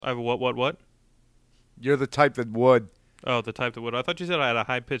I have a what? You're the type that would. Oh, the type that would. I thought you said I had a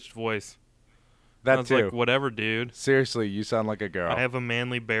high-pitched voice. I That was like, too. whatever, dude. Seriously, you sound like a I girl. have a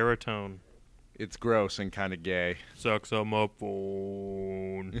manly baritone. It's gross and kind of gay. Saxophone.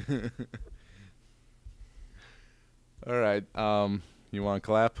 All right. You want to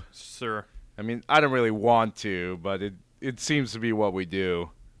clap? Sir. I mean, I don't really want to, but it seems to be what we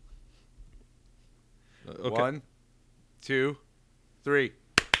do. Okay. 1, 2, 3.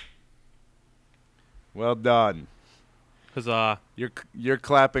 Well done. Huzzah. You're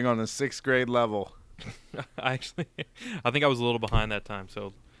clapping on a 6th grade level. I think I was a little behind that time,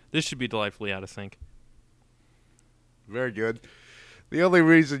 so this should be delightfully out of sync. Very good. The only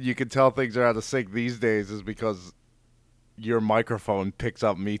reason you can tell things are out of sync these days is because your microphone picks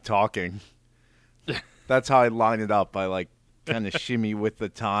up me talking. That's how I line it up. I kind of shimmy with the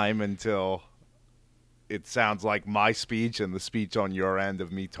time until it sounds like my speech, and the speech on your end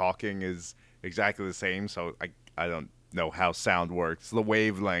of me talking is exactly the same. So I don't know how sound works. The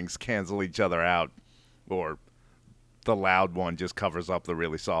wavelengths cancel each other out, or the loud one just covers up the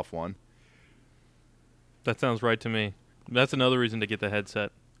really soft one. That sounds right to me. That's another reason to get the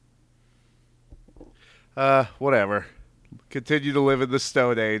headset. Whatever. Continue to live in the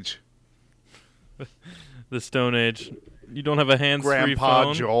Stone Age. The Stone Age. You don't have a hands-free Grandpa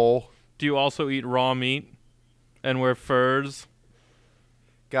phone? Joel. Do you also eat raw meat and wear furs?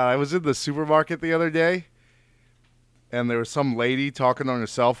 God, I was in the supermarket the other day, and there was some lady talking on her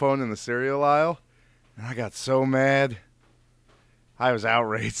cell phone in the cereal aisle, and I got so mad. I was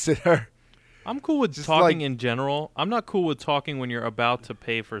outraged at her. I'm cool with Just talking in general. I'm not cool with talking when you're about to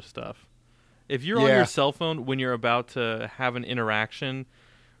pay for stuff. If you're on Yeah. your cell phone when you're about to have an interaction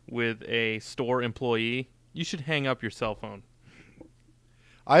with a store employee, you should hang up your cell phone.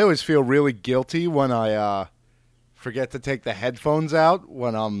 I always feel really guilty when I forget to take the headphones out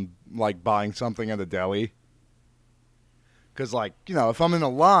when I'm, buying something at a deli. Because, if I'm in a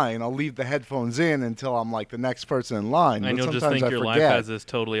line, I'll leave the headphones in until I'm, the next person in line. And But you'll just sometimes think I your life forget. has this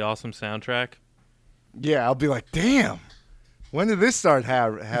totally awesome soundtrack. Yeah, I'll be like, damn, when did this start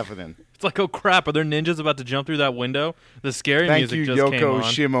happening? It's like, oh crap, are there ninjas about to jump through that window? The scary Thank music you, just came Yoko on.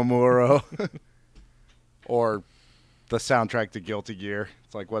 Shimomuro. Or the soundtrack to Guilty Gear.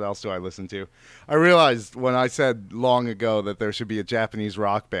 It's like, what else do I listen to? I realized when I said long ago that there should be a Japanese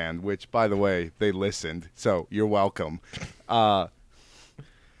rock band, which, by the way, they listened, so you're welcome. What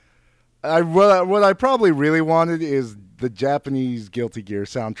I probably really wanted is the Japanese Guilty Gear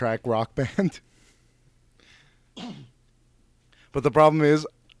soundtrack rock band. But the problem is,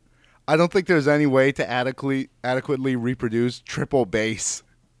 I don't think there's any way to adequately reproduce triple bass.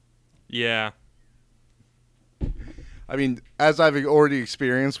 Yeah. I mean, as I've already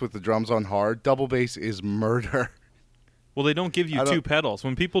experienced with the drums on hard, double bass is murder. Well, they don't give you two pedals.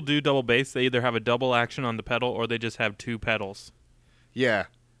 When people do double bass, they either have a double action on the pedal or they just have two pedals. Yeah.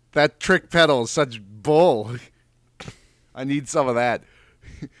 That trick pedal is such bull. I need some of that.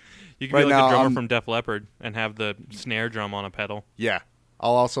 You could Right be like now, the drummer from Def Leppard and have the snare drum on a pedal. Yeah.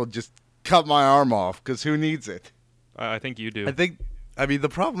 I'll also just cut my arm off, because who needs it? I think you do. The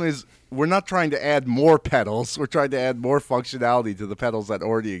problem is we're not trying to add more pedals. We're trying to add more functionality to the pedals that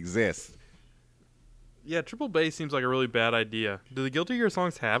already exist. Yeah, triple bass seems like a really bad idea. Do the Guilty Gear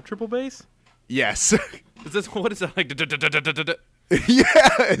songs have triple bass? Yes. What is that like?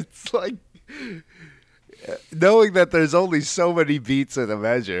 Yeah, it's like knowing that there's only so many beats in a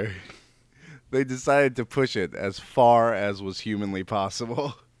measure, they decided to push it as far as was humanly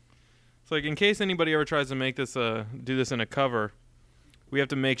possible. It's like, in case anybody ever tries to make this do this in a cover, we have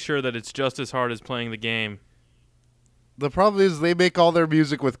to make sure that it's just as hard as playing the game. The problem is they make all their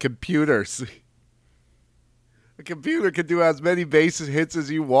music with computers. A computer can do as many bass hits as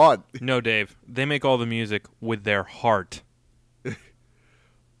you want. No, Dave. They make all the music with their heart.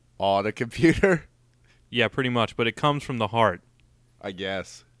 On a computer? Yeah, pretty much, but it comes from the heart. I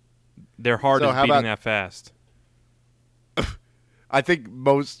guess. Their heart is beating that fast. I think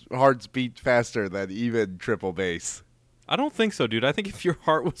most hearts beat faster than even triple bass. I don't think so, dude. I think if your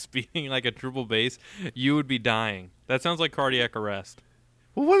heart was beating like a triple bass, you would be dying. That sounds like cardiac arrest.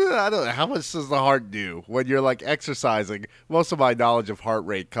 Well, I don't know. How much does the heart do when you're exercising? Most of my knowledge of heart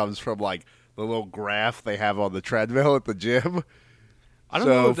rate comes from the little graph they have on the treadmill at the gym. I don't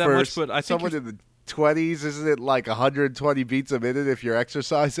know that much, but I think someone in the 20s, isn't it 120 beats a minute if you're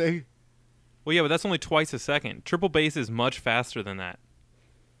exercising? Well, yeah, but that's only twice a second. Triple bass is much faster than that.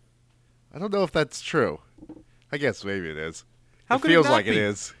 I don't know if that's true. I guess maybe it is. How it could feels it not like be? it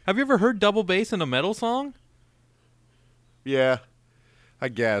is. Have you ever heard double bass in a metal song? Yeah, I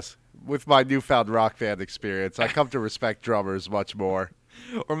guess. With my newfound rock band experience, I come to respect drummers much more.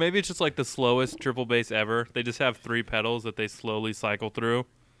 Or maybe it's just like the slowest triple bass ever. They just have 3 pedals that they slowly cycle through.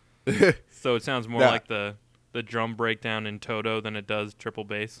 So it sounds more like the drum breakdown in Toto than it does triple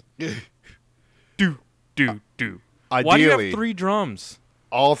bass. Do, do, do. Ideally, why do you have 3 drums?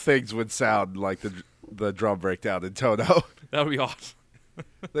 All things would sound like the drum breakdown in Toto. That would be awesome.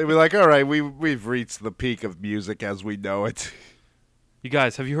 They'd be like, all right, we've reached the peak of music as we know it. You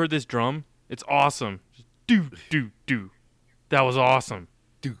guys, have you heard this drum? It's awesome. Just do, do, do. That was awesome.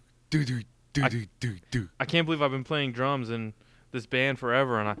 Do, do, do, do, do, do, do. I can't believe I've been playing drums in this band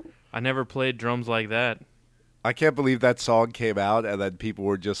forever, and I never played drums like that. I can't believe that song came out, and then people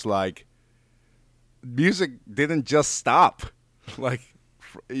were just like, music didn't just stop. Like,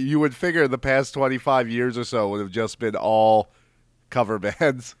 you would figure the past 25 years or so would have just been all cover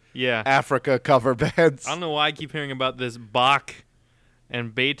bands. Yeah. Africa cover bands. I don't know why I keep hearing about this Bach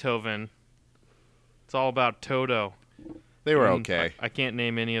and Beethoven. It's all about Toto. They were okay. I can't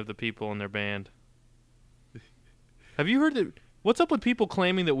name any of the people in their band. Have you heard that? What's up with people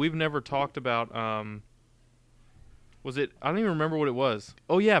claiming that we've never talked about, was it, I don't even remember what it was.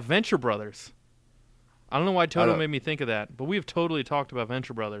 Oh yeah, Venture Brothers. I don't know why Toto made me think of that, but we have totally talked about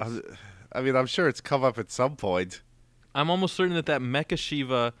Venture Brothers. I mean, I'm sure it's come up at some point. I'm almost certain that Mecha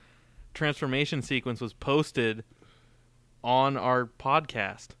Shiva transformation sequence was posted on our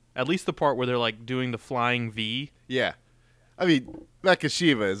podcast. At least the part where they're like doing the flying V. Yeah. I mean, Mecha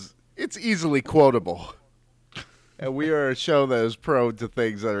Shiva it's easily quotable. And we are a show that is prone to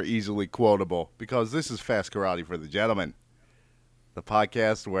things that are easily quotable because this is Fast Karate for the Gentlemen, the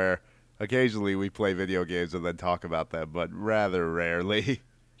podcast where occasionally we play video games and then talk about them, but rather rarely.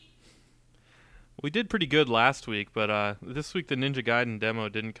 We did pretty good last week, but this week the Ninja Gaiden demo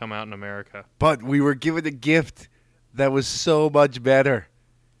didn't come out in America. But we were given a gift that was so much better.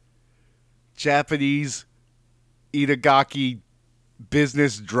 Japanese Itagaki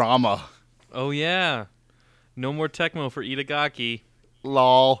business drama. Oh, yeah. No more Tecmo for Itagaki.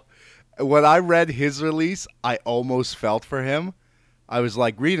 Lol. When I read his release, I almost felt for him. I was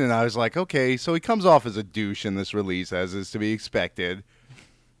like reading, I was like, okay, so he comes off as a douche in this release, as is to be expected.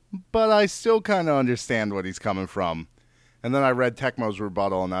 But I still kind of understand what he's coming from. And then I read Tecmo's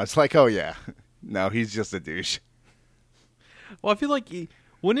rebuttal, and I was like, oh yeah, no, he's just a douche. Well, I feel like,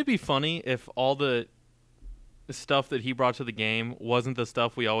 wouldn't it be funny if all the stuff that he brought to the game wasn't the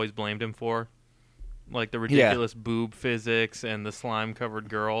stuff we always blamed him for? Like the ridiculous boob physics and the slime-covered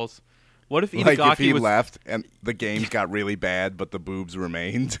girls. What if Itagaki like if he left and the games got really bad, but the boobs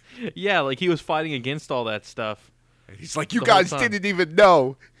remained? Yeah, like he was fighting against all that stuff. He's like, you guys didn't even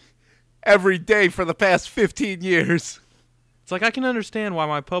know every day for the past 15 years. It's like, I can understand why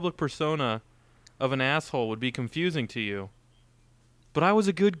my public persona of an asshole would be confusing to you. But I was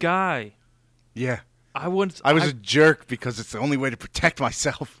a good guy. Yeah. I was a jerk because it's the only way to protect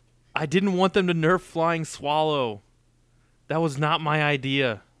myself. I didn't want them to nerf Flying Swallow. That was not my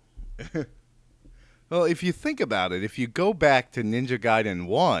idea. Well, if you think about it, if you go back to Ninja Gaiden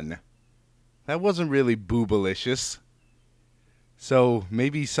 1, that wasn't really boobalicious. So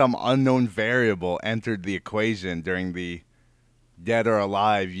maybe some unknown variable entered the equation during the Dead or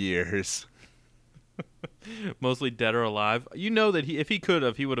Alive years. Mostly Dead or Alive. You know that if he could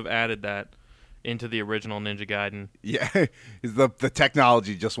have, he would have added that into the original Ninja Gaiden. Yeah, the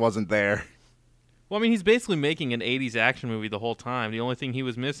technology just wasn't there. Well, I mean, he's basically making an 80s action movie the whole time. The only thing he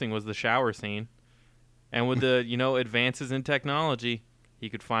was missing was the shower scene. And with the, advances in technology, he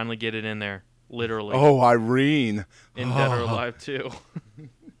could finally get it in there, literally. Oh, Irene. In Dead or Alive 2.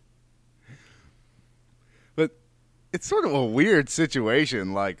 But it's sort of a weird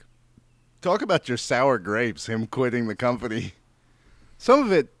situation. Like, talk about your sour grapes, him quitting the company. Some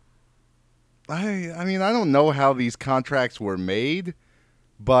of it, I mean, I don't know how these contracts were made,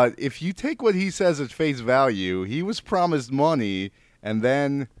 but if you take what he says at face value, he was promised money, and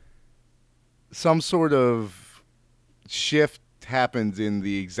then some sort of shift happens in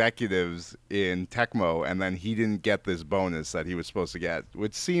the executives in Tecmo, and then he didn't get this bonus that he was supposed to get,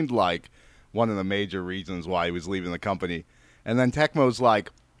 which seemed like one of the major reasons why he was leaving the company. And then Tecmo's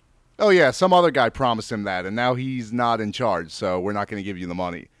like, oh yeah, some other guy promised him that, and now he's not in charge, so we're not going to give you the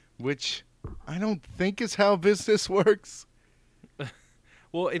money, which I don't think is how business works.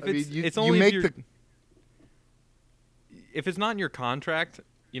 Well, if it's not in your contract,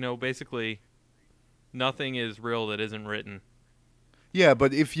 basically nothing is real that isn't written. Yeah,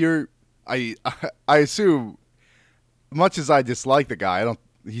 but if you're, I assume, much as I dislike the guy,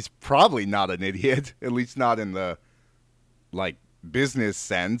 he's probably not an idiot, at least not in the, business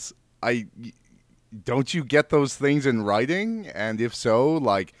sense. Don't you get those things in writing? And if so,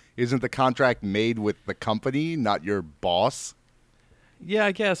 isn't the contract made with the company, not your boss? Yeah,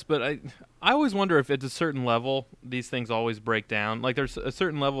 I guess, but I always wonder if at a certain level these things always break down. Like there's a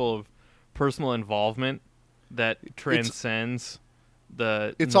certain level of personal involvement that transcends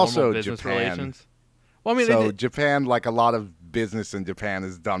the It's normal also business Japan. relations. Well, I mean, So Japan, like a lot of business in Japan,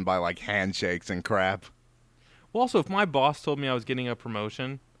 is done by like handshakes and crap. well, also if my boss told me I was getting a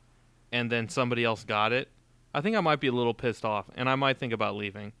promotion and then somebody else got it, I think I might be a little pissed off and I might think about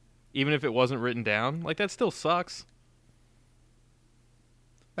leaving, even if it wasn't written down. Like that still sucks.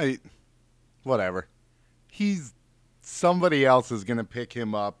 Hey, whatever. Somebody else is gonna pick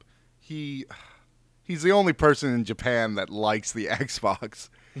him up. He's the only person in Japan that likes the Xbox.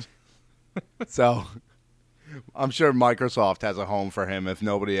 So I'm sure Microsoft has a home for him if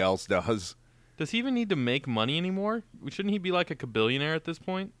nobody else does. Does he even need to make money anymore? Shouldn't he be like a billionaire at this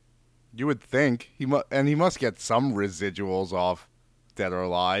point? You would think he must get some residuals off Dead or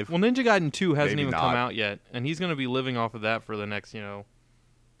Alive. Well, Ninja Gaiden 2 hasn't Maybe even come not. out yet, and he's going to be living off of that for the next,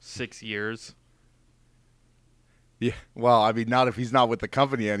 6 years. Yeah, well, I mean, not if he's not with the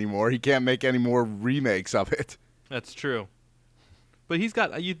company anymore. He can't make any more remakes of it. That's true. But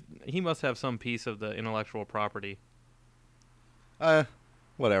he must have some piece of the intellectual property.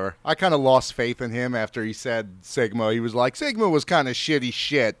 Whatever. I kind of lost faith in him after he said Sigma. He was like, Sigma was kind of shitty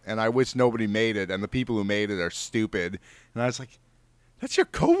shit, and I wish nobody made it, and the people who made it are stupid. And I was like, that's your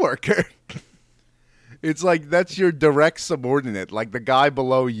coworker. It's like, that's your direct subordinate. Like, the guy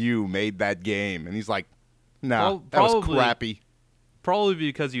below you made that game. And he's like, no, that was crappy. Probably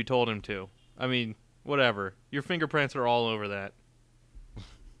because you told him to. I mean, whatever. Your fingerprints are all over that.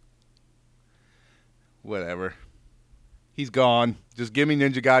 Whatever. He's gone. Just give me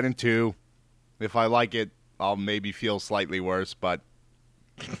Ninja Gaiden 2. If I like it, I'll maybe feel slightly worse, but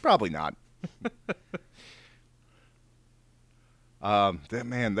probably not.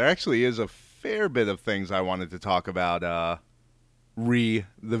 Man, there actually is a fair bit of things I wanted to talk about the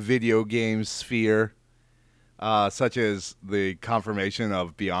video game sphere, such as the confirmation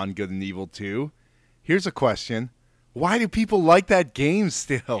of Beyond Good and Evil 2. Here's a question. Why do people like that game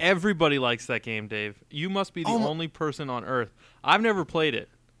still? Everybody likes that game, Dave. You must be the only person on Earth. I've never played it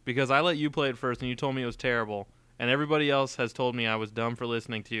because I let you play it first and you told me it was terrible. And everybody else has told me I was dumb for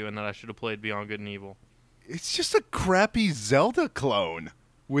listening to you and that I should have played Beyond Good and Evil. It's just a crappy Zelda clone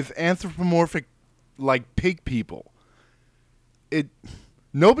with anthropomorphic, like, pig people.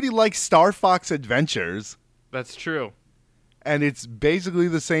 Nobody likes Star Fox Adventures. That's true. And it's basically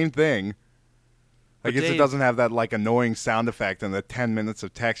the same thing. I guess it doesn't have that, like, annoying sound effect and the 10 minutes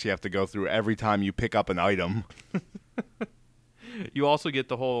of text you have to go through every time you pick up an item. You also get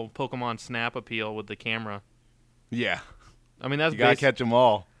the whole Pokemon Snap appeal with the camera. Yeah. I mean, that's you gotta catch them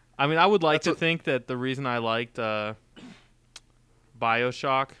all. I mean, I would like to think that the reason I liked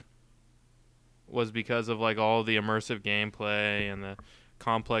BioShock was because of, like, all the immersive gameplay and the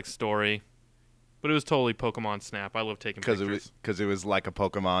complex story. But it was totally Pokemon Snap. I love taking pictures. Because it was like a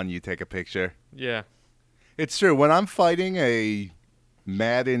Pokemon, you take a picture. Yeah. It's true. When I'm fighting a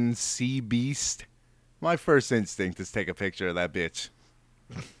Madden Sea Beast, my first instinct is take a picture of that bitch.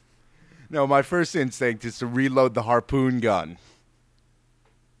 No, my first instinct is to reload the harpoon gun.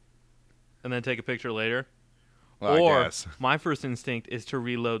 And then take a picture later? Well, or I guess. My first instinct is to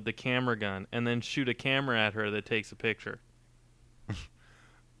reload the camera gun and then shoot a camera at her that takes a picture.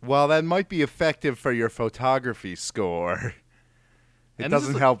 Well, that might be effective for your photography score. It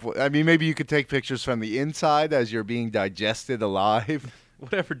doesn't help. I mean, maybe you could take pictures from the inside as you're being digested alive.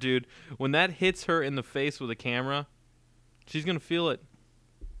 Whatever, dude. When that hits her in the face with a camera, she's going to feel it.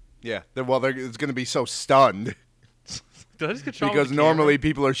 Yeah. Well, it's going to be so stunned. Did I just get shot because with a normally camera?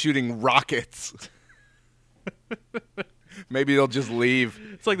 people are shooting rockets. Maybe they'll just leave.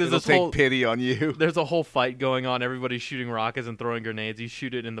 It's like they'll take pity on you. There's a whole fight going on. Everybody's shooting rockets and throwing grenades. You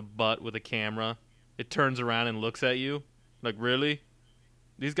shoot it in the butt with a camera. It turns around and looks at you. Like, really?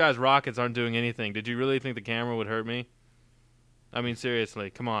 These guys' rockets aren't doing anything. Did you really think the camera would hurt me? I mean, seriously,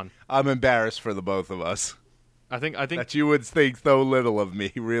 come on. I'm embarrassed for the both of us. I think that you would think so little of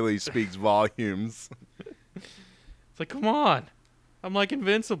me really speaks volumes. It's like, come on. I'm like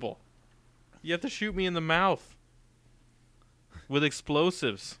invincible. You have to shoot me in the mouth with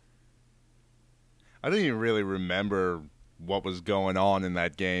explosives. I don't even really remember what was going on in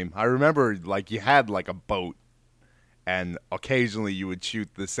that game. I remember, like, you had, like, a boat, and occasionally you would shoot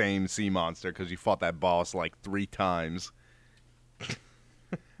the same sea monster because you fought that boss, like, 3 times.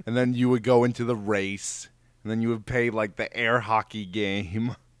 And then you would go into the race, and then you would play, like, the air hockey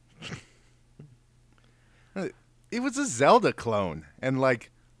game. It was a Zelda clone, and, like,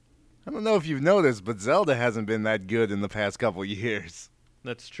 I don't know if you've noticed, but Zelda hasn't been that good in the past couple years.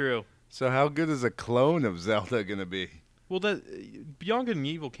 That's true. So how good is a clone of Zelda going to be? Well, that Beyond Good and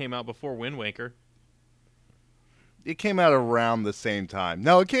Evil came out before Wind Waker. It came out around the same time.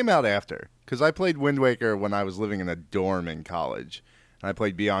 No, it came out after. Because I played Wind Waker when I was living in a dorm in college. And I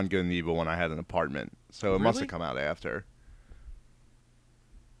played Beyond Good and Evil when I had an apartment. So it must have come out after.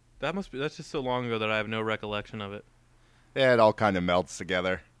 That's just so long ago that I have no recollection of it. Yeah, it all kind of melts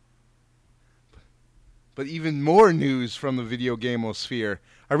together. But even more news from the video gamosphere.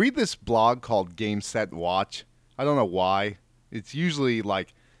 I read this blog called Game Set Watch. I don't know why. It's usually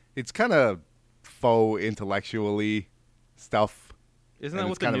like, it's kind of faux intellectually stuff. Isn't that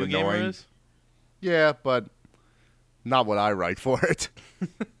what the New Gamer is? Yeah, but not what I write for it.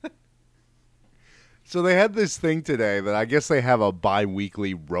 So they had this thing today that I guess they have a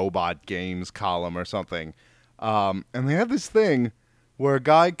bi-weekly robot games column or something. And they had this thing where a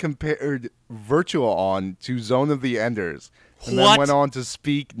guy compared Virtua On to Zone of the Enders. And then went on to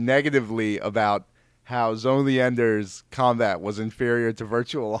speak negatively about how Zone of the Enders combat was inferior to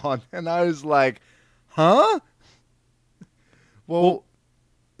Virtua On. And I was like, huh? Well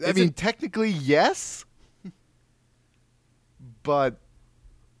I mean, technically, yes. But,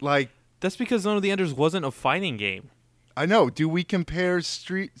 like... That's because Zone of the Enders wasn't a fighting game. I know. Do we compare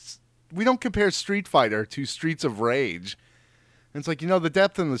We don't compare Street Fighter to Streets of Rage. And it's like, the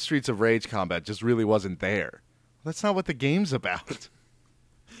depth in the Streets of Rage combat just really wasn't there. That's not what the game's about.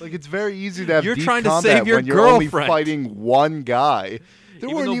 Like, it's very easy to have You're deep trying to combat save your when you're girlfriend. only fighting one guy. There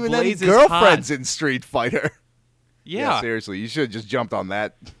Even weren't though even Blaze any is girlfriends hot. in Street Fighter. Yeah. Seriously, you should have just jumped on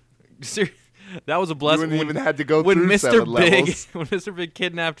that. That was a blessing. You wouldn't even had to go when through Mr. 7 Big, levels. When Mr. Big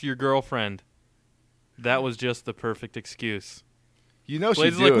kidnapped your girlfriend, that was just the perfect excuse. She'd Blaze do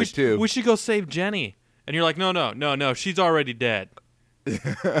is like, it, too. We should go save Jenny. And you're like, no, she's already dead.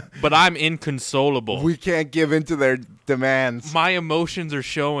 But I'm inconsolable. We can't give in to their demands. My emotions are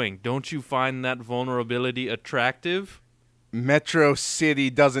showing. Don't you find that vulnerability attractive? Metro City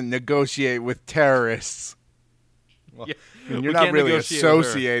doesn't negotiate with terrorists. Well, Yeah, you're we not can't really negotiate with her.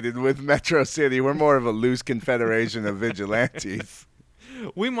 associated with Metro City. We're more of a loose confederation of vigilantes.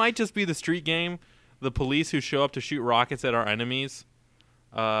 We might just be the street game. The police who show up to shoot rockets at our enemies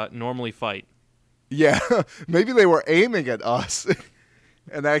normally fight. Yeah, maybe they were aiming at us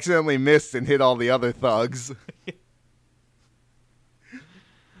and accidentally missed and hit all the other thugs.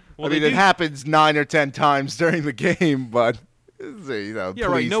 Well, it happens 9 or 10 times during the game, but Yeah,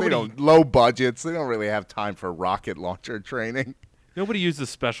 police, right. they don't low budgets. They don't really have time for rocket launcher training. Nobody uses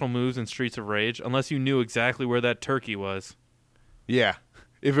special moves in Streets of Rage unless you knew exactly where that turkey was. Yeah.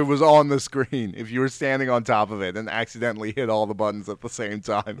 If it was on the screen, if you were standing on top of it and accidentally hit all the buttons at the same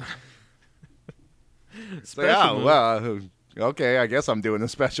time. Okay, I guess I'm doing a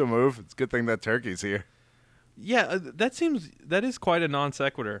special move. It's a good thing that turkey's here. Yeah, that is quite a non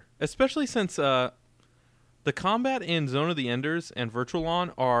sequitur, especially since the combat in Zone of the Enders and Virtual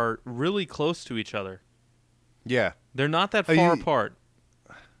On are really close to each other. Yeah. They're not that far apart.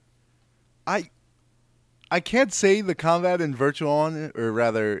 I can't say the combat in Virtual On, or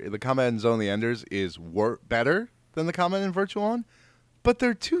rather, the combat in Zone of the Enders is better than the combat in Virtual On, but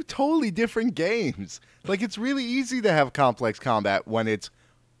they're two totally different games. Like, it's really easy to have complex combat when it's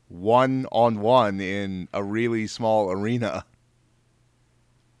one-on-one in a really small arena.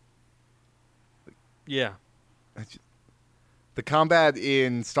 Yeah. The combat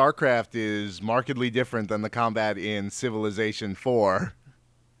in StarCraft is markedly different than the combat in Civilization 4,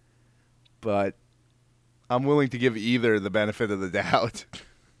 but I'm willing to give either the benefit of the doubt.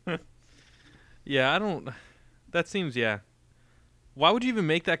 Yeah, that seems, yeah. Why would you even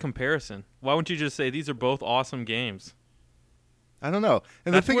make that comparison? Why wouldn't you just say these are both awesome games? I don't know.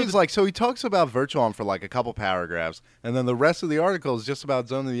 And the thing is, so he talks about Virtual On for like a couple paragraphs, and then the rest of the article is just about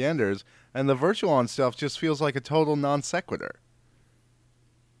Zone of the Enders, and the Virtual On stuff just feels like a total non sequitur.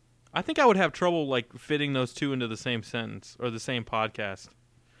 I think I would have trouble like fitting those two into the same sentence or the same podcast.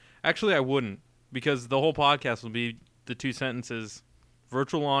 Actually, I wouldn't, because the whole podcast would be the two sentences.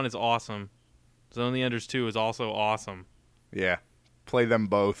 Virtual On is awesome. Zone of the Enders 2 is also awesome. Yeah. Play them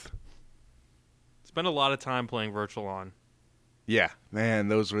both. Spend a lot of time playing Virtual On. Yeah, man,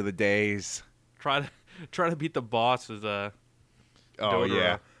 those were the days. Try to beat the boss with Oh, Dodoro.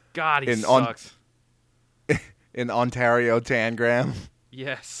 yeah. God, he sucks. In Ontario Tangram.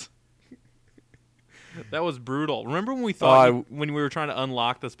 Yes. That was brutal. Remember when we thought when we were trying to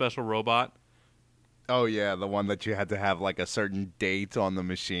unlock the special robot? Oh, yeah, the one that you had to have like a certain date on the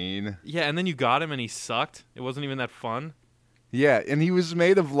machine. Yeah, and then you got him and he sucked. It wasn't even that fun. Yeah, and he was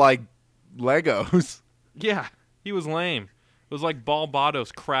made of like Legos. Yeah, he was lame. It was like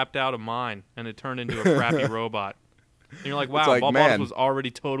Balbados crapped out a mine and it turned into a crappy robot. And you're like, wow, like, Balbados man, was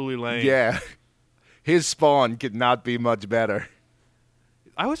already totally lame. Yeah. His spawn could not be much better.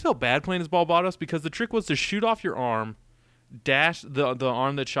 I always felt bad playing as Barbados because the trick was to shoot off your arm, dash the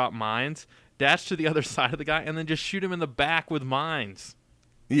arm that shot mines, dash to the other side of the guy, and then just shoot him in the back with mines.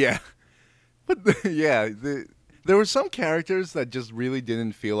 Yeah. But, there were some characters that just really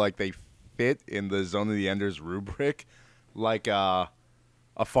didn't feel like they fit in the Zone of the Enders rubric, like a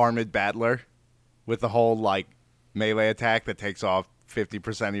farmed battler with the whole, like, melee attack that takes off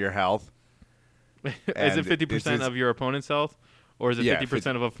 50% of your health. Is it 50% of your opponent's health? Or is it 50% 50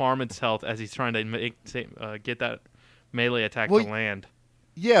 of a farmer's health as he's trying to get that melee attack to land?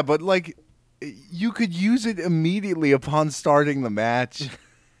 Yeah, but, like, you could use it immediately upon starting the match.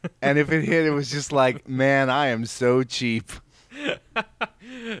 And if it hit, it was just like, man, I am so cheap.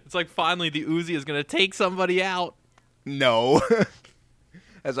 It's like finally the Uzi is going to take somebody out. No.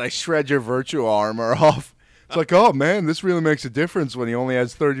 As I shred your virtual armor off. It's like, oh, man, this really makes a difference when he only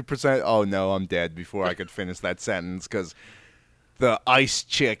has 30%. Oh, no, I'm dead before I could finish that sentence because the ice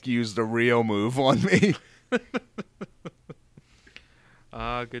chick used a real move on me.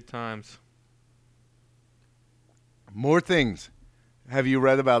 Good times. More things. Have you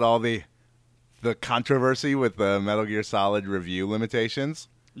read about all the controversy with the Metal Gear Solid review limitations?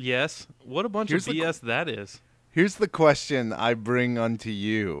 Yes. What a bunch of BS that is. Here's the question I bring unto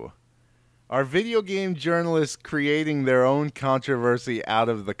you. Are video game journalists creating their own controversy out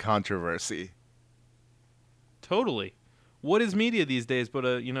of the controversy? Totally. What is media these days but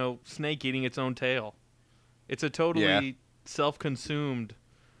a, snake eating its own tail? It's a totally self-consumed.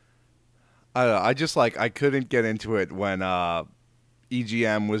 I don't know. I couldn't get into it when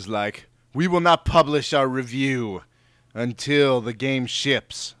EGM was like, we will not publish our review until the game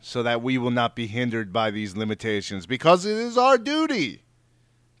ships so that we will not be hindered by these limitations because it is our duty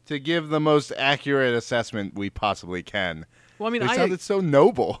to give the most accurate assessment we possibly can. Well, I mean, it sounded so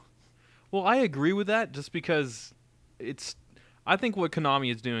noble. Well, I agree with that just because I think what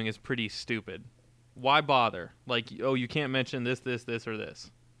Konami is doing is pretty stupid. Why bother? Like, oh, you can't mention this, or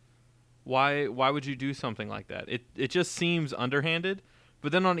this. Why would you do something like that? It just seems underhanded.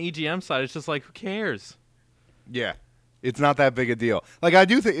 But then on EGM side, it's just like, who cares? Yeah. It's not that big a deal. Like, I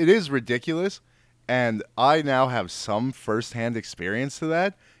do think it is ridiculous, and I now have some first-hand experience to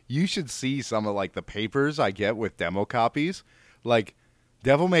that. You should see some of, like, the papers I get with demo copies. Like,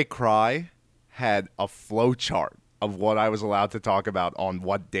 Devil May Cry had a flow chart of what I was allowed to talk about on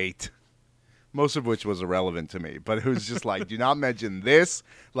what date. Most of which was irrelevant to me. But it was just like, do not mention this.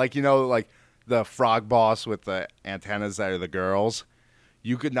 Like, like the frog boss with the antennas that are the girls.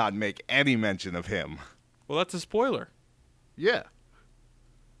 You could not make any mention of him. Well, that's a spoiler. Yeah.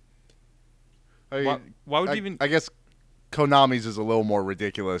 Why would you even... I guess Konami's is a little more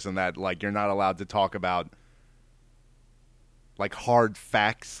ridiculous in that, like, you're not allowed to talk about, like, hard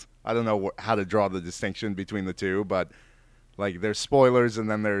facts. I don't know how to draw the distinction between the two, but... Like, there's spoilers,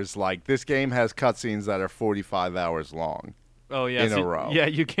 and then there's, like, this game has cutscenes that are 45 hours long. Oh, yeah. In a row. Yeah,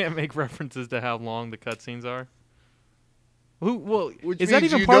 you can't make references to how long the cutscenes are. Which is that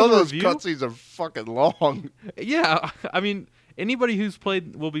means even part of the review? Those cutscenes are fucking long. Yeah, I mean, anybody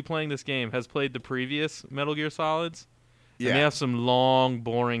will be playing this game has played the previous Metal Gear Solids. Yeah. And they have some long,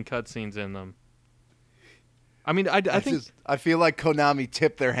 boring cutscenes in them. I mean, I think... I feel like Konami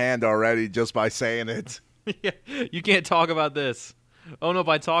tipped their hand already just by saying it. Yeah, you can't talk about this. Oh, no,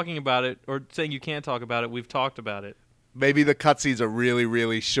 by talking about it, or saying you can't talk about it, we've talked about it. Maybe the cutscenes are really,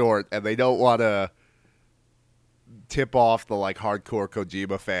 really short, and they don't want to tip off the, like, hardcore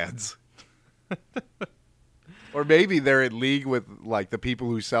Kojima fans. Or maybe they're in league with, like, the people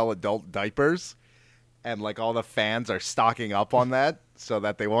who sell adult diapers, and, like, all the fans are stocking up on that so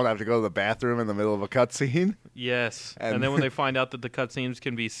that they won't have to go to the bathroom in the middle of a cutscene. Yes, and then when they find out that the cutscenes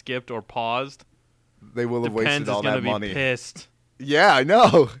can be skipped or paused... They will have wasted all that money. Be pissed. Yeah, I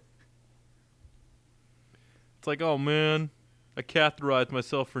know. It's like, oh man, I catheterized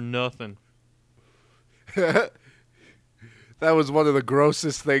myself for nothing. That was one of the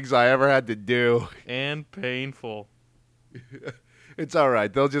grossest things I ever had to do. And painful. It's all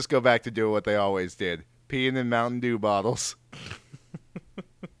right. They'll just go back to doing what they always did. Peeing in Mountain Dew bottles.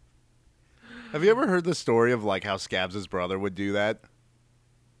 Have you ever heard the story of, like, how Scabs' brother would do that?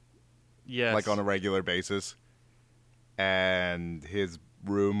 Yes. Like, on a regular basis. And his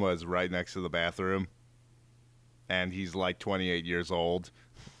room was right next to the bathroom. And he's, like, 28 years old.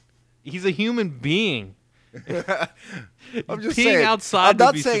 He's a human being. I'm just Peeing saying. outside I'm not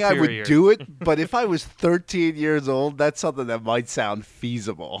would be saying superior. I would do it, but if I was 13 years old, that's something that might sound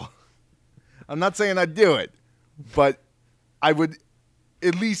feasible. I'm not saying I'd do it, but I would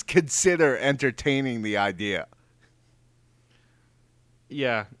at least consider entertaining the idea.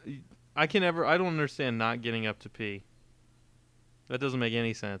 Yeah. I don't understand not getting up to pee. That doesn't make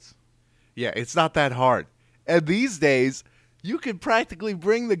any sense. Yeah, it's not that hard. And these days, you can practically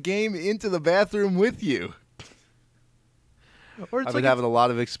bring the game into the bathroom with you. Or it's I've been having a lot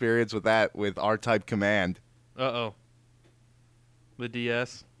of experience with that with R-Type Command. Uh-oh. The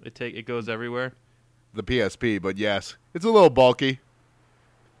DS, it goes everywhere. The PSP, but yes, it's a little bulky,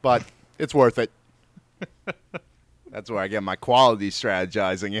 but it's worth it. That's where I get my quality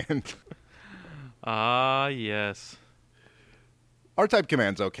strategizing in. Ah, yes. R-Type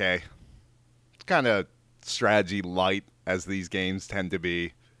Command's okay. It's kind of strategy light, as these games tend to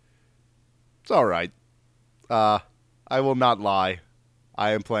be. It's all right. I will not lie.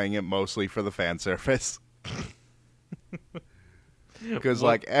 I am playing it mostly for the fan service. Because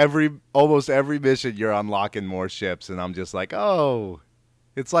like almost every mission, you're unlocking more ships, and I'm just like, oh,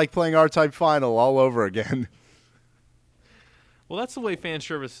 it's like playing R-Type Final all over again. Well, that's the way fan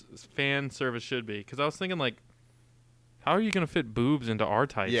service should be. Because I was thinking, like, how are you going to fit boobs into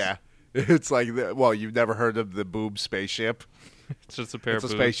R-Types? Yeah. It's like, well, you've never heard of the boob spaceship? It's just a pair of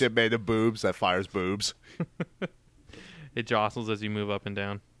boobs. It's a spaceship made of boobs that fires boobs. It jostles as you move up and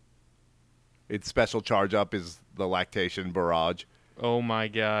down. Its special charge up is the lactation barrage. Oh, my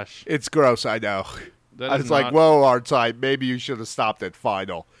gosh. It's gross, I know. That I is was like, whoa, R-Type, maybe you should have stopped at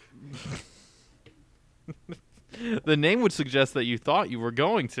Final. The name would suggest that you thought you were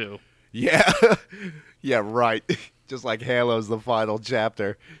going to. Yeah. Yeah, right. Just like Halo's the final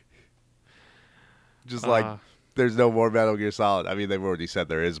chapter. Just like there's no more Metal Gear Solid. I mean, they've already said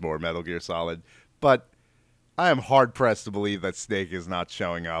there is more Metal Gear Solid. But I am hard-pressed to believe that Snake is not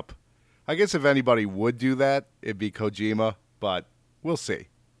showing up. I guess if anybody would do that, it'd be Kojima, but we'll see.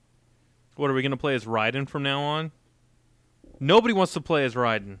 What, are we going to play as Raiden from now on? Nobody wants to play as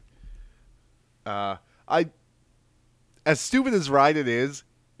Raiden. As stupid as Raiden is,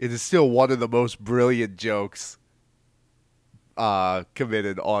 it is still one of the most brilliant jokes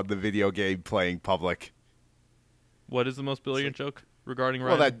committed on the video game playing public. What is the most brilliant joke regarding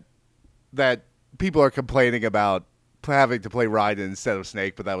Raiden? Well, that people are complaining about having to play Raiden instead of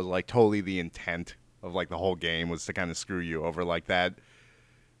Snake, but that was like totally the intent of like the whole game was to kind of screw you over like that,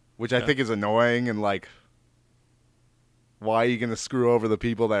 which I think is annoying and like, why are you going to screw over the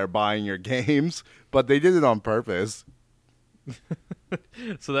people that are buying your games? But they did it on purpose.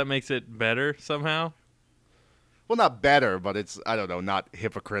 So that makes it better somehow? Well, not better, but it's, I don't know, not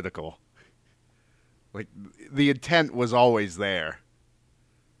hypocritical. Like, the intent was always there.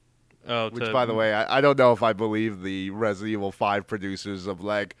 Oh, which, by the way, I don't know if I believe the Resident Evil 5 producers of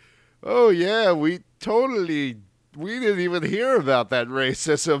like, oh, yeah, we didn't even hear about that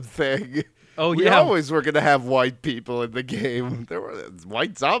racism thing. Oh, we yeah. always were going to have white people in the game. There were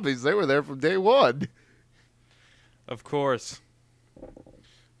white zombies. They were there from day one. Of course.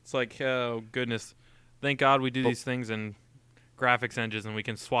 It's like, oh, goodness. Thank God we do these things in graphics engines and we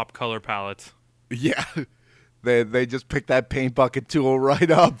can swap color palettes. Yeah. They just picked that paint bucket tool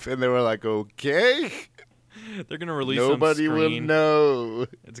right up, and they were like, okay. They're going to release Nobody some will screen. know.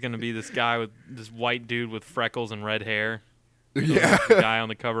 It's going to be this guy with this white dude with freckles and red hair. Yeah. The guy on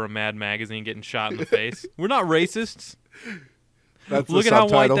the cover of Mad Magazine getting shot in the face. We're not racists. That's Look the at how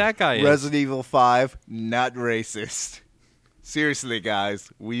white subtitle. that guy is. Resident Evil 5, not racist. Seriously,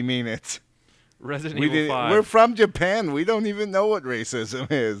 guys, we mean it. Resident Evil 5. We're from Japan. We don't even know what racism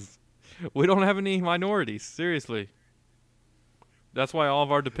is. We don't have any minorities. Seriously. That's why all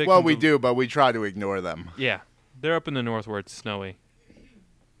of our depictions... Well, we do, but we try to ignore them. Yeah. They're up in the north where it's snowy.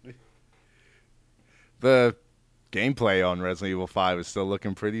 The gameplay on Resident Evil 5 is still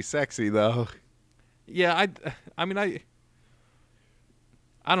looking pretty sexy, though. Yeah, I mean,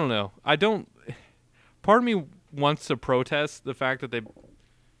 I don't know. I don't... Part of me wants to protest the fact that they...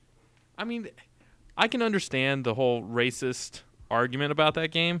 I mean, I can understand the whole racist argument about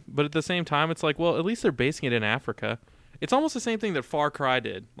that game, but at the same time, it's like, well, at least they're basing it in Africa. It's almost the same thing that Far Cry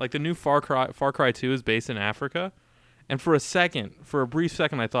did. Like, the new Far Cry 2 is based in Africa, and for a brief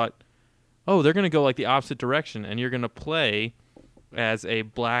second, I thought, oh, they're going to go like the opposite direction, and you're going to play as a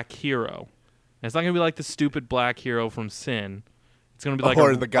black hero. And it's not going to be like the stupid black hero from Sin. It's going to be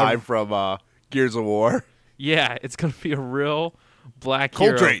like the guy from Gears of War. Yeah, it's going to be a real black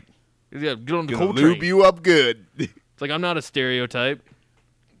hero. Coltrane. Yeah, get on the Gonna Coltrane. lube you up good. It's like, I'm not a stereotype,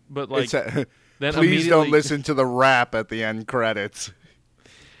 but like, then please don't listen to the rap at the end credits.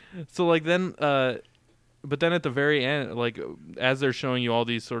 So like then, but then at the very end, like as they're showing you all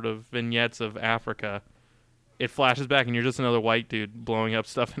these sort of vignettes of Africa, it flashes back and you're just another white dude blowing up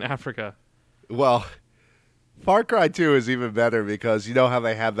stuff in Africa. Well, Far Cry 2 is even better because you know how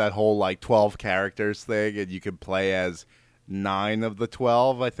they have that whole like 12 characters thing and you can play as 9 of the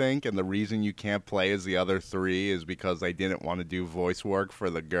 12, I think, and the reason you can't play as the other 3 is because they didn't want to do voice work for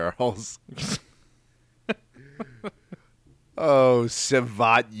the girls. Oh,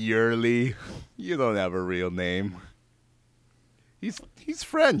 Savat Yurley. You don't have a real name. He's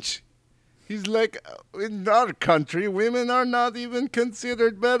French. He's like, in our country, women are not even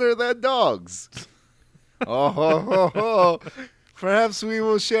considered better than dogs. Oh, ho, ho, ho. Perhaps we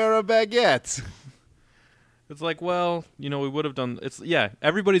will share a baguette. It's like, well, we would have done...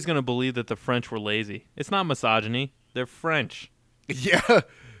 everybody's going to believe that the French were lazy. It's not misogyny. They're French. Yeah,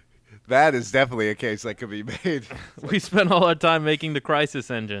 that is definitely a case that could be made. We spent all our time making the Crisis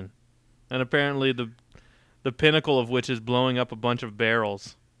Engine. And apparently the pinnacle of which is blowing up a bunch of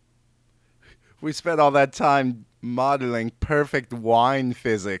barrels. We spent all that time modeling perfect wine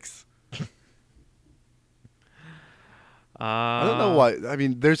physics. I don't know what... I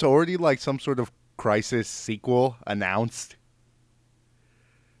mean, there's already like some sort of Crisis sequel announced.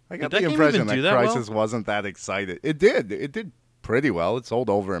 I got the impression that Crisis wasn't that excited. It did pretty well. It sold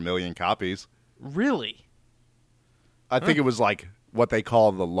over 1 million copies. Really? I think it was like what they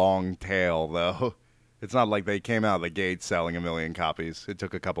call the long tail, though. It's not like they came out of the gate selling 1 million copies. It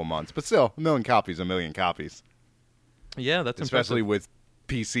took a couple months. But still, 1 million copies, 1 million copies. Yeah, that's especially impressive. with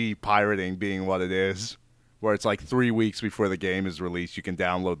PC pirating being what it is, where it's like 3 weeks before the game is released, you can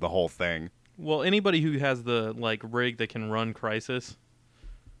download the whole thing. Well, anybody who has the rig that can run Crisis,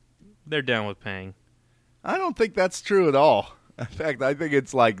 they're down with paying. I don't think that's true at all. In fact, I think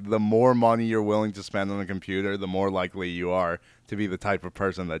it's like the more money you're willing to spend on a computer, the more likely you are to be the type of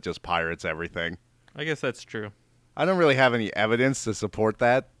person that just pirates everything. I guess that's true. I don't really have any evidence to support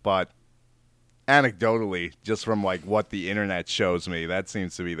that, but anecdotally, just from like what the internet shows me, that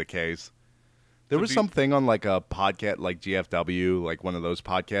seems to be the case. There was something on like a podcast, like GFW, like one of those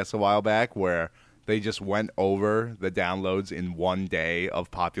podcasts a while back, where they just went over the downloads in one day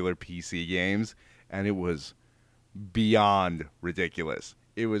of popular PC games, and it was beyond ridiculous.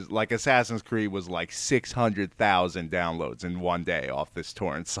 It was like Assassin's Creed was like 600,000 downloads in one day off this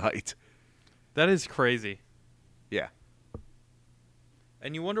torrent site. That is crazy. Yeah.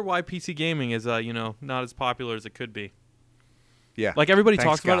 And you wonder why PC gaming is, not as popular as it could be. Yeah. Like everybody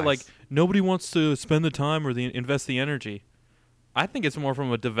talks about it, like nobody wants to spend the time or invest the energy. I think it's more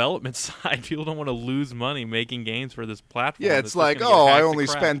from a development side. People don't want to lose money making games for this platform. Yeah, it's like, I only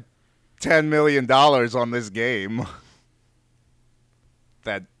spent $10 million on this game.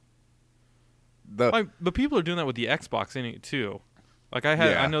 But people are doing that with the Xbox in it too. Like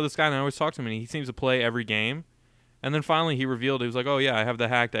I know this guy and I always talk to him and he seems to play every game. And then finally he revealed, he was like, oh yeah, I have the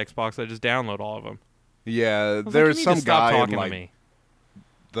hacked Xbox. I just download all of them. Yeah, there's some guy in like to me.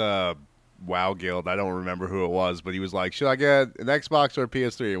 The WoW Guild. I don't remember who it was, but he was like, should I get an Xbox or a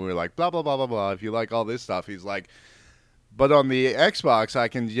PS3? And we were like, blah, blah, blah, blah, blah. If you like all this stuff. He's like, but on the Xbox, I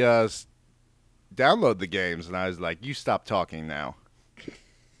can just download the games. And I was like, you stop talking now.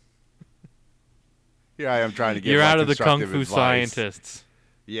 Here I am trying to get You're out of the Kung Fu scientists.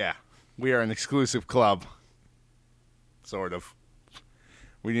 Yeah. We are an exclusive club. Sort of.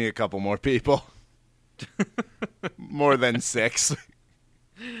 We need a couple more people. More than 6.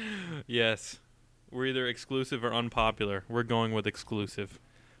 Yes. We're either exclusive or unpopular. We're going with exclusive.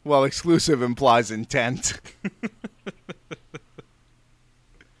 Well, exclusive implies intent.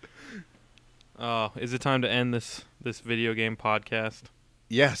 Is it time to end this video game podcast?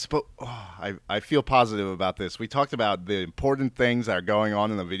 Yes, but I feel positive about this. We talked about the important things that are going on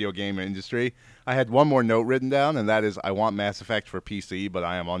in the video game industry. I had one more note written down, and that is I want Mass Effect for PC, but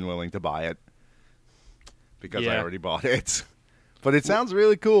I am unwilling to buy it because I already bought it. But it sounds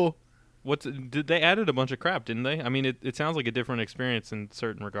really cool. They added a bunch of crap, didn't they? I mean, it sounds like a different experience in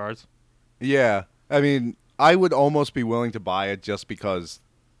certain regards. Yeah. I mean, I would almost be willing to buy it just because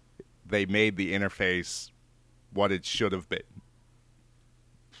they made the interface what it should have been.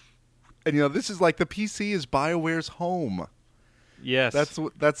 And, this is like the PC is BioWare's home. Yes.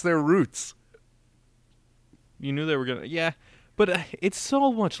 That's their roots. You knew they were going to... Yeah, but it's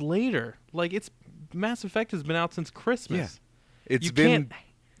so much later. Like, Mass Effect has been out since Christmas. Yeah. It's been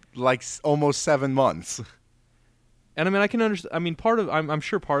like almost 7 months. And I mean, I can understand. I mean, I'm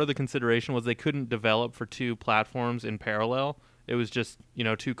sure part of the consideration was they couldn't develop for 2 platforms in parallel. It was just,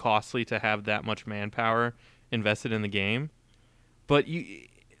 too costly to have that much manpower invested in the game. But you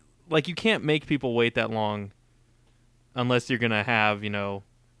can't make people wait that long unless you're going to have,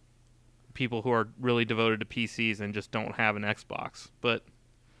 people who are really devoted to PCs and just don't have an Xbox. But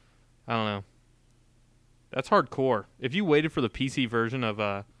I don't know. That's hardcore. If you waited for the PC version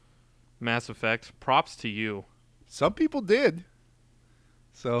of Mass Effect, props to you. Some people did.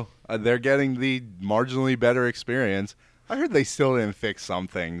 So they're getting the marginally better experience. I heard they still didn't fix some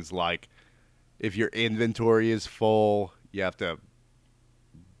things, like if your inventory is full, you have to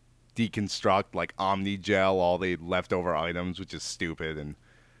deconstruct like Omnigel all the leftover items, which is stupid. And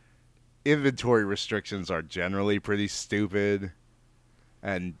inventory restrictions are generally pretty stupid.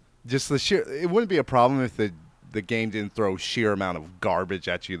 And just the sheer, it wouldn't be a problem if the game didn't throw sheer amount of garbage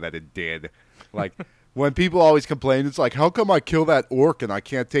at you that it did. Like when people always complain, it's like, how come I kill that orc and I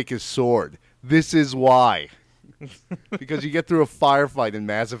can't take his sword? This is why. Because you get through a firefight in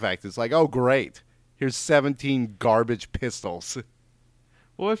Mass Effect, it's like, oh great, here's 17 garbage pistols.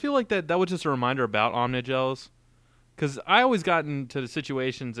 Well, I feel like that was just a reminder about Omnigels, because I always got into the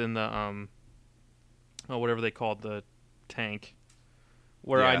situations in the whatever they called the tank,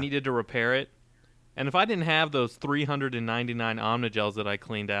 where I needed to repair it, and if I didn't have those 399 Omnigels that I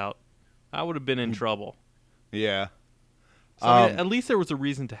cleaned out, I would have been in trouble. Yeah. So I mean, at least there was a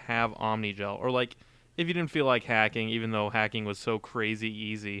reason to have Omnigel, or like if you didn't feel like hacking, even though hacking was so crazy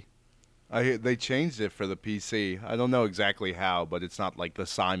easy. They changed it for the PC. I don't know exactly how, but it's not like the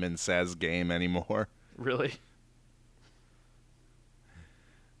Simon Says game anymore. Really?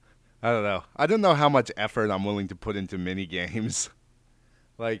 I don't know. I don't know how much effort I'm willing to put into mini games.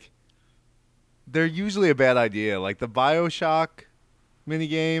 Like, they're usually a bad idea. Like the BioShock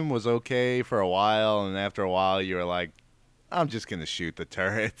minigame was okay for a while, and after a while you were like, I'm just going to shoot the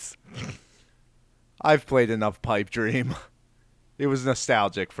turrets. I've played enough Pipe Dream. It was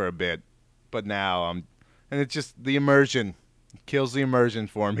nostalgic for a bit, but now and it's just the immersion. It kills the immersion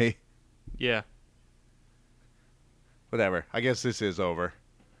for me. Yeah. Whatever. I guess this is over.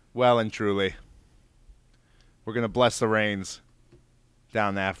 Well and truly. We're going to bless the rains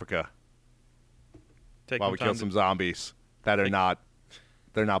down in Africa while we kill some zombies that are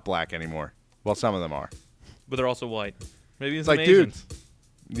they're not black anymore. Well, some of them are. But they're also white. Maybe it's like, Asians. Dude,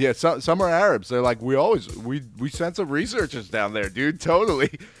 yeah, some are Arabs. They're like, we sent some researchers down there, dude.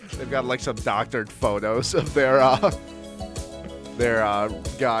 Totally. They've got like some doctored photos of their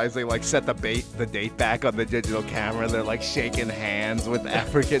guys. They like set the date back on the digital camera. They're like shaking hands with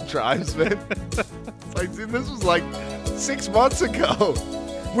African tribesmen. It's like, dude, this was like 6 months ago.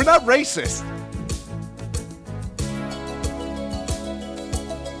 We're not racist.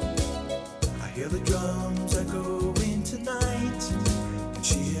 I hear the drums echoing tonight, and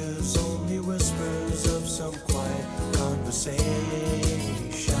she hears only whispers of some quiet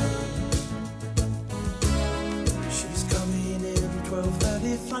conversation. She's coming in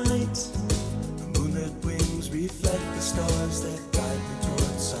 12:30 flight. The moonlit wings reflect the stars that guide me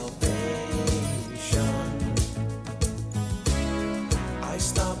towards salvation. I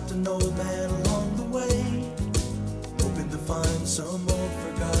stopped an old man along the way, hoping to find some old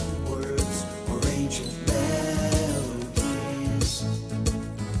forgotten words or ancient melodies.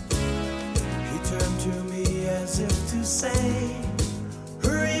 He turned to me as if to say,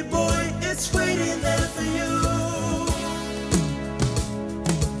 hurry boy, it's waiting there for you.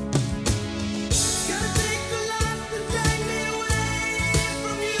 Gonna take a lot to drag me away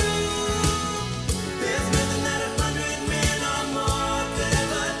from you. There's nothing that 100 men or more could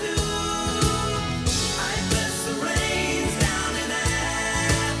ever do. I bless the rains down in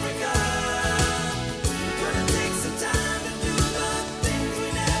Africa. Gonna take some time to do the things we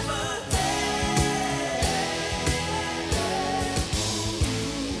never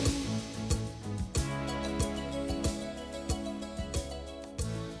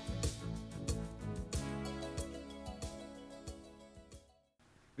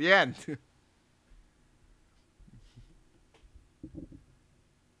The end.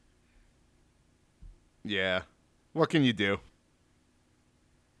 Yeah. What can you do?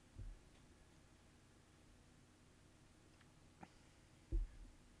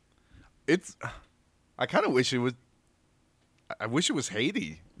 I kind of wish it was. I wish it was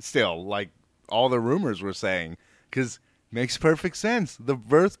Haiti still, like all the rumors were saying, because makes perfect sense. The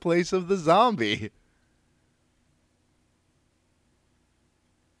birthplace of the zombie.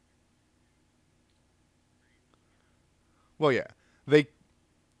 Well, yeah, they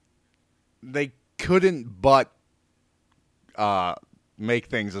couldn't but make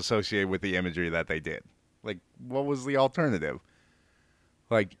things associated with the imagery that they did. Like, what was the alternative?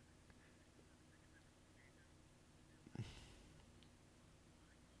 Like,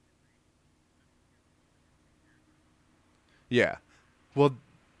 yeah, well,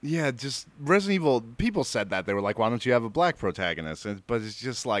 yeah, just Resident Evil. People said that they were like, "Why don't you have a black protagonist?" But it's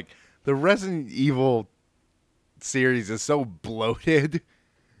just like the Resident Evil series is so bloated.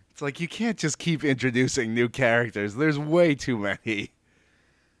 It's like you can't just keep introducing new characters. There's way too many.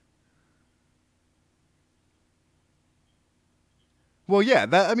 Well, yeah,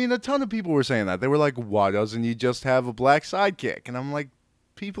 I mean, a ton of people were saying that. They were like, why doesn't he just have a black sidekick? And I'm like,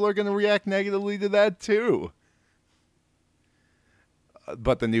 people are going to react negatively to that too.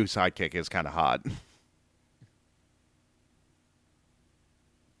 But the new sidekick is kind of hot.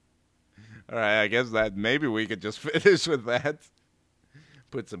 All right, I guess that maybe we could just finish with that.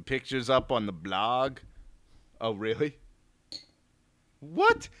 Put some pictures up on the blog. Oh, really?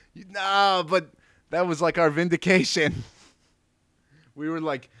 What? Nah, but that was like our vindication. We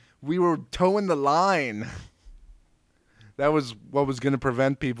were towing the line. That was what was going to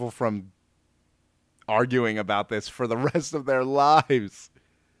prevent people from arguing about this for the rest of their lives.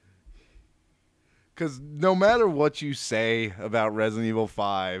 Because no matter what you say about Resident Evil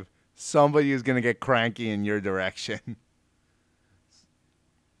 5, somebody is going to get cranky in your direction.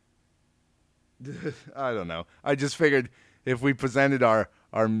 I don't know. I just figured if we presented our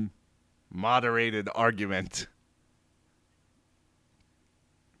moderated argument.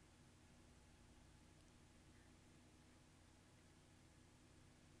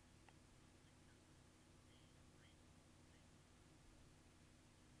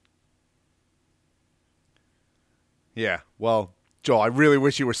 Yeah, well, Joel, I really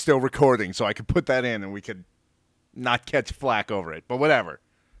wish you were still recording so I could put that in and we could not catch flack over it. But whatever.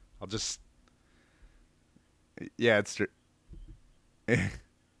 I'll just... Yeah, it's true.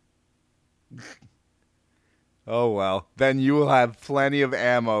 Oh, well. Then you will have plenty of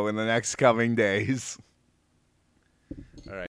ammo in the next coming days.